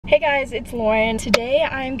Hey guys, it's Lauren. Today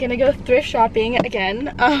I'm gonna go thrift shopping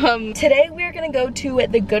again. Today we're gonna go to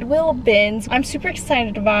the Goodwill bins. I'm super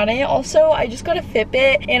excited about it. Also, I just got a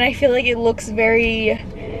Fitbit and I feel like it looks a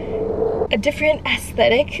different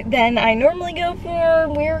aesthetic than I normally go for.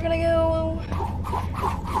 We're gonna go.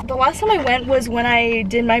 The last time I went was when I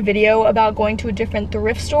did my video about going to a different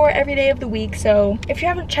thrift store every day of the week. So if you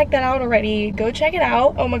haven't checked that out already, go check it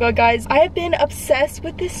out. Oh my god, guys, I have been obsessed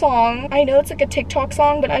with this song. I know it's like a TikTok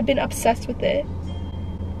song, but I've been obsessed with it.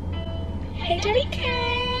 Hey, Jenny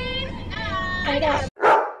Kane. I got.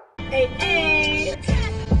 Hey, hey.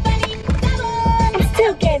 I'm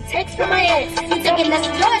still getting texts from my ex. He's thinking that's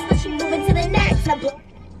yours, but she moving to the next.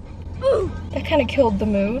 Ooh, that kind of killed the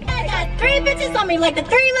mood. I got 3 bitches on me like the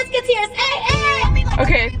 3 Musketeers. Hey, hey.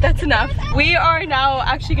 Okay, that's enough. We are now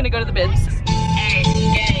actually gonna go to the bins. Hey,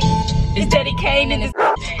 it's Jenny Kane and it's.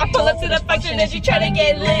 I pull up to the function and she try to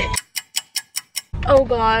get lit. Oh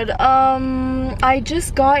god, I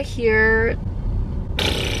just got here.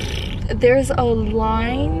 There's a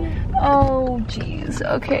line. Oh jeez.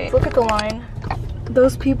 Okay, look at the line.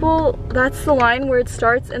 Those people, that's the line where it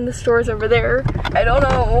starts and the store's over there. I don't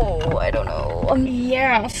know.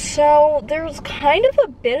 Yeah, so there's kind of a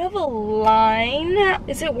bit of a line.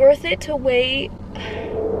 Is it worth it to wait?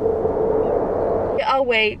 I'll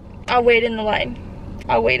wait in the line.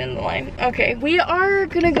 Okay, we are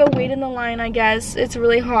gonna go wait in the line, I guess. It's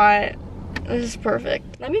really hot. This is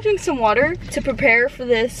perfect. Let me drink some water to prepare for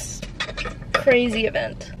this crazy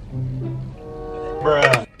event.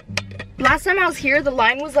 Bruh. Last time I was here, the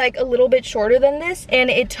line was like a little bit shorter than this,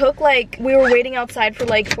 and it took like, we were waiting outside for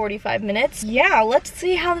like 45 minutes. Yeah, let's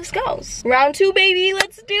see how this goes. Round 2, baby,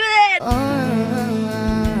 let's do this!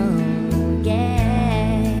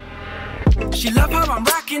 Yeah. She love how I'm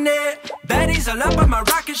rocking it. Betty's all up on my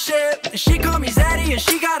rocket ship. And she call me Zaddy, and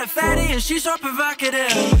she got a fatty, and she's so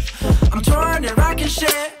provocative. I'm touring and rocking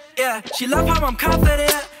shit. Yeah, she love how I'm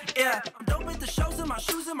confident. Yeah, I'm dope with the shows and my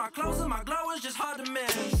shoes and my clothes and my glow is just hard to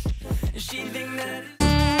miss. And she think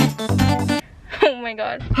that. Oh my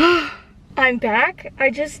god. I'm back.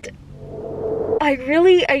 I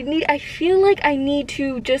feel like I need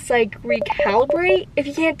to just like recalibrate. If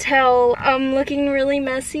you can't tell, I'm looking really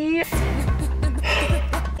messy.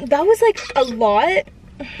 That was like a lot,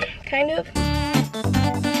 kind of.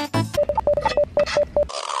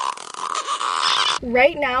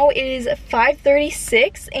 Right now it is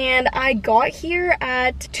 5:36 and I got here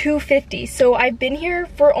at 2:50, so I've been here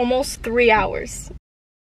for almost 3 hours.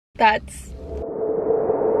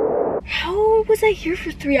 How was I here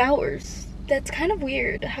for 3 hours? That's kind of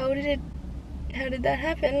weird. How did that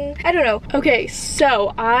happen? I don't know. Okay,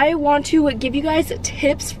 so I want to give you guys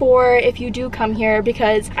tips for if you do come here,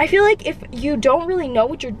 because I feel like if you don't really know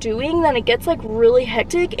what you're doing, then it gets like really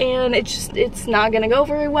hectic and it's not gonna go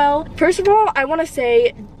very well. First of all, I want to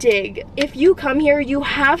say dig. If you come here, you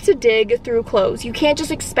have to dig through clothes. You can't just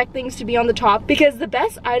expect things to be on the top, because the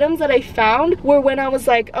best items that I found were when I was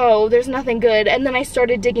like, oh, there's nothing good, and then I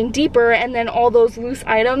started digging deeper and then all those loose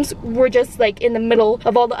items were just like in the middle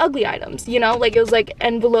of all the ugly items, you know? Like it was like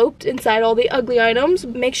enveloped inside all the ugly items.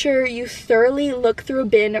 Make sure you thoroughly look through a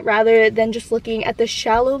bin rather than just looking at the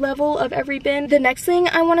shallow level of every bin. The next thing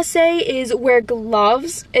I want to say is wear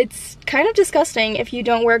gloves. It's kind of disgusting if you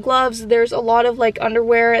don't wear gloves. There's a lot of like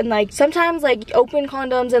underwear and like sometimes like open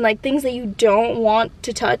condoms and like things that you don't want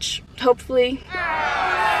to touch, hopefully.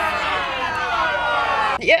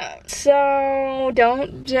 Yeah, so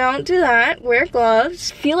don't do that. Wear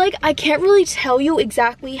gloves. Feel like I can't really tell you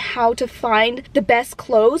exactly how to find the best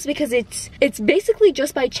clothes because it's basically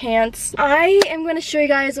just by chance. I am going to show you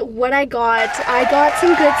guys what I got. I got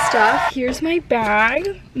some good stuff. Here's my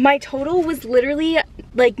bag. My total was literally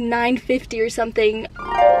like $9.50 or something.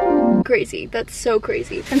 Crazy. That's so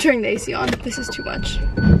crazy. I'm turning the AC on. This is too much.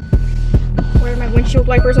 Where are my windshield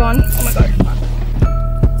wipers on? Oh my god.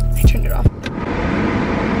 I turned it off.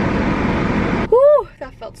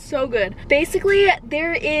 That felt so good. Basically,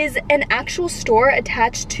 there is an actual store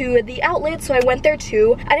attached to the outlet, so I went there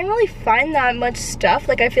too. I didn't really find that much stuff.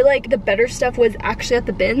 Like, I feel like the better stuff was actually at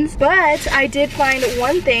the bins, but I did find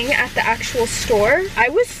one thing at the actual store. I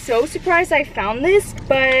was so surprised I found this,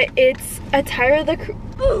 but it's a Tyler the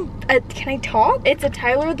can I talk? It's a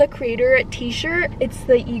Tyler the Creator t-shirt. It's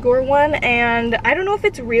the Igor one, and I don't know if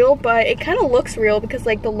it's real, but it kind of looks real because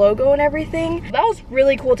like the logo and everything. That was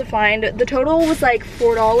really cool to find. The total was like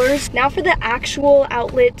 $4. Now for the actual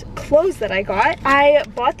outlet clothes that I got. I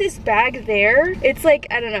bought this bag there. It's like,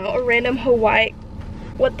 I don't know, a random Hawaii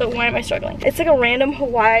why am I struggling? It's like a random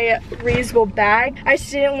Hawaii reusable bag. I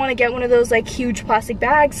just didn't want to get one of those like huge plastic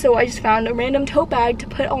bags, so I just found a random tote bag to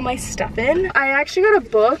put all my stuff in. I actually got a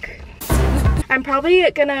book. I'm probably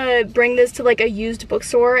gonna bring this to like a used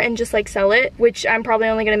bookstore and just like sell it, which I'm probably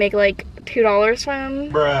only gonna make like $2 from.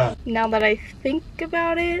 Bruh. Now that I think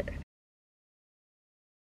about it.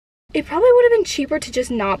 It probably would have been cheaper to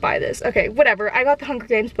just not buy this. Okay, whatever. I got the Hunger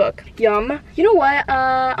Games book. Yum. You know what?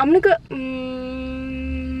 I'm gonna go...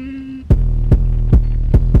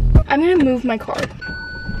 I'm gonna move my car.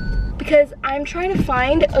 Because I'm trying to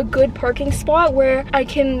find a good parking spot where I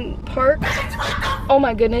can park. Oh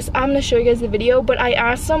my goodness, I'm gonna show you guys the video, but I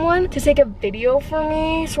asked someone to take a video for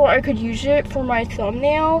me so I could use it for my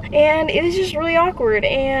thumbnail, and it was just really awkward,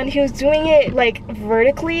 and he was doing it like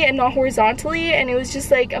vertically and not horizontally, and it was just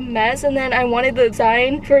like a mess. And then I wanted the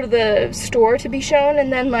sign for the store to be shown,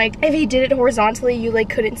 and then like if he did it horizontally, you like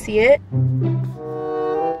couldn't see it.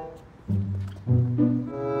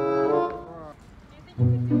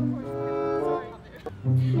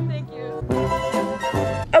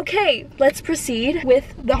 Okay, let's proceed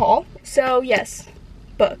with the haul. So yes,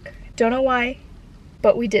 book. Don't know why,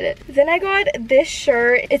 but we did it. Then I got this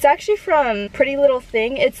shirt. It's actually from Pretty Little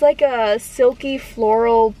Thing. It's like a silky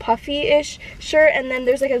floral puffy-ish shirt, and then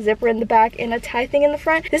there's like a zipper in the back and a tie thing in the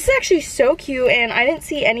front. This is actually so cute, and I didn't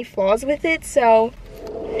see any flaws with it, so...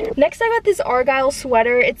 Next I got this Argyle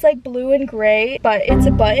sweater. It's like blue and gray, but it's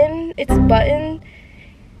a button. It's a button.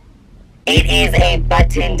 It is a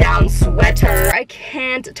button-down sweater. I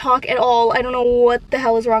can't talk at all. I don't know what the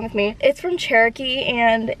hell is wrong with me. It's from Cherokee,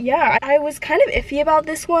 and yeah, I was kind of iffy about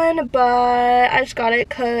this one, but I just got it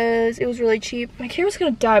because it was really cheap. My camera's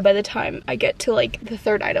gonna die by the time I get to like the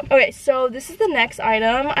third item. Okay, so this is the next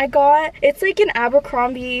item I got. It's like an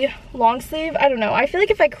Abercrombie long sleeve. I don't know. I feel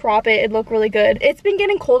like if I crop it, it'd look really good. It's been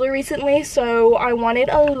getting colder recently, so I wanted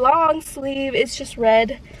a long sleeve. It's just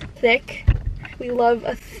red, thick. We love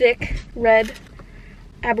a thick red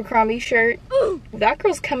Abercrombie shirt. Ooh, that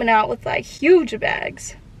girl's coming out with like huge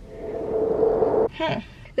bags.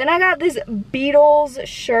 Then I got this Beatles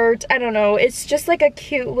shirt. I don't know. It's just like a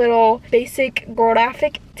cute little basic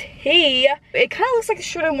graphic tee. It kind of looks like the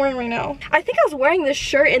shirt I'm wearing right now. I think I was wearing this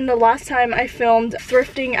shirt in the last time I filmed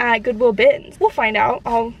thrifting at Goodwill BINS. We'll find out.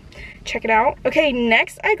 I'll check it out. Okay,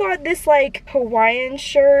 next I got this like Hawaiian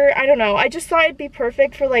shirt. I don't know. I just thought it'd be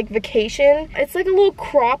perfect for like vacation. It's like a little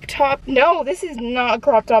crop top. No, this is not a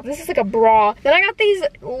crop top. This is like a bra. Then I got these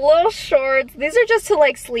little shorts. These are just to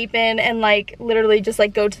like sleep in and like literally just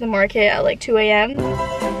like go to the market at like 2 a.m.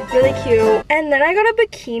 Really cute. And then I got a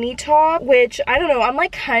bikini top, which I don't know. I'm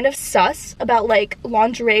like kind of sus about like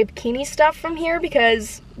lingerie bikini stuff from here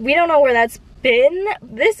because we don't know where that's been.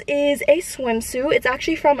 This is a swimsuit. It's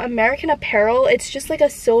actually from American Apparel. It's just like a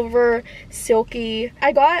silver silky.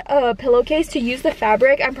 I got a pillowcase to use the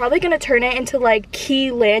fabric. I'm probably gonna turn it into like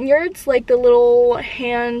key lanyards, like the little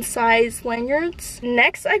hand size lanyards.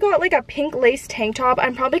 Next I got like a pink lace tank top.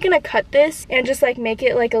 I'm probably gonna cut this and just like make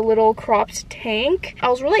it like a little cropped tank. I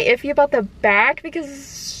was really iffy about the back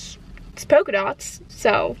because it's polka dots,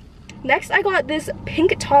 so. Next, I got this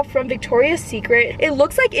pink top from Victoria's Secret. It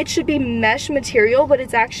looks like it should be mesh material, but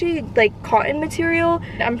it's actually like cotton material.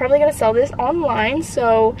 I'm probably gonna sell this online,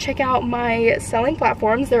 so check out my selling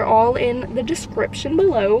platforms. They're all in the description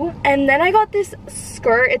below. And then I got this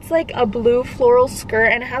skirt. It's like a blue floral skirt,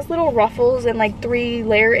 and it has little ruffles and like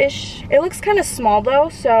 3-layer-ish. It looks kind of small though,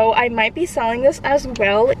 so I might be selling this as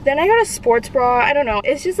well. Then I got a sports bra. I don't know.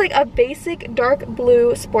 It's just like a basic dark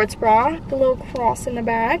blue sports bra. The little cross in the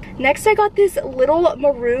back. Next, I got this little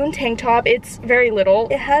maroon tank top. It's very little.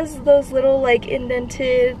 It has those little like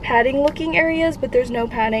indented padding looking areas, but there's no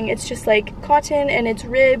padding. It's just like cotton and it's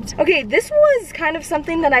ribbed. Okay, this was kind of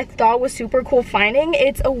something that I thought was super cool finding.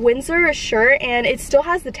 It's a Windsor shirt and it still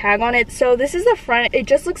has the tag on it. So this is the front. It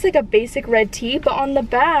just looks like a basic red tee, but on the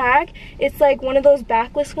back, it's like one of those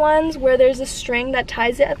backless ones where there's a string that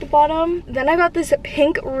ties it at the bottom. Then I got this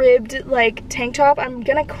pink ribbed like tank top. I'm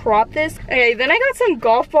gonna crop this. Okay, then I got some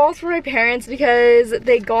golf balls for my parents because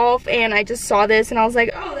they golf, and I just saw this and I was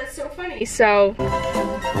like, oh, that's so funny. So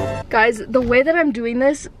guys, the way that I'm doing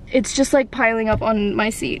this, it's just like piling up on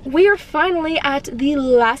my seat. We are finally at the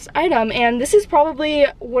last item, and this is probably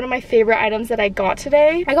one of my favorite items that I got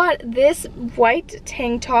today. I got this white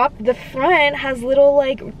tank top. The front has little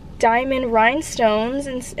like diamond rhinestones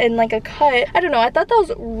and like a cut. I don't know, I thought that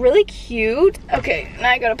was really cute. Okay,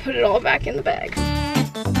 now I gotta put it all back in the bag.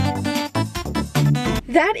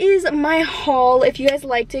 that is my haul. If you guys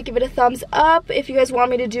liked it, give it a thumbs up. If you guys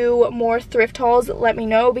want me to do more thrift hauls, let me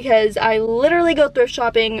know, because I literally go thrift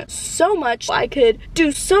shopping so much. I could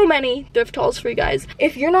do so many thrift hauls for you guys.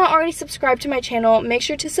 If you're not already subscribed to my channel, make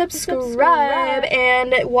sure to subscribe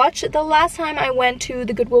and watch the last time I went to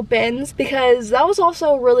the Goodwill bins, because that was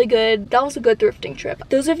also really good. That was a good thrifting trip.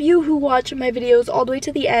 Those of you who watch my videos all the way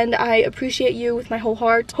to the end, I appreciate you with my whole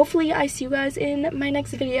heart. Hopefully I see you guys in my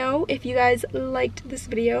next video if you guys liked this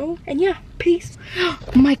video. And yeah, peace.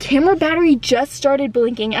 My camera battery just started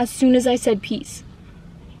blinking as soon as I said peace.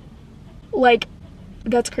 Like,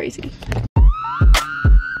 that's crazy.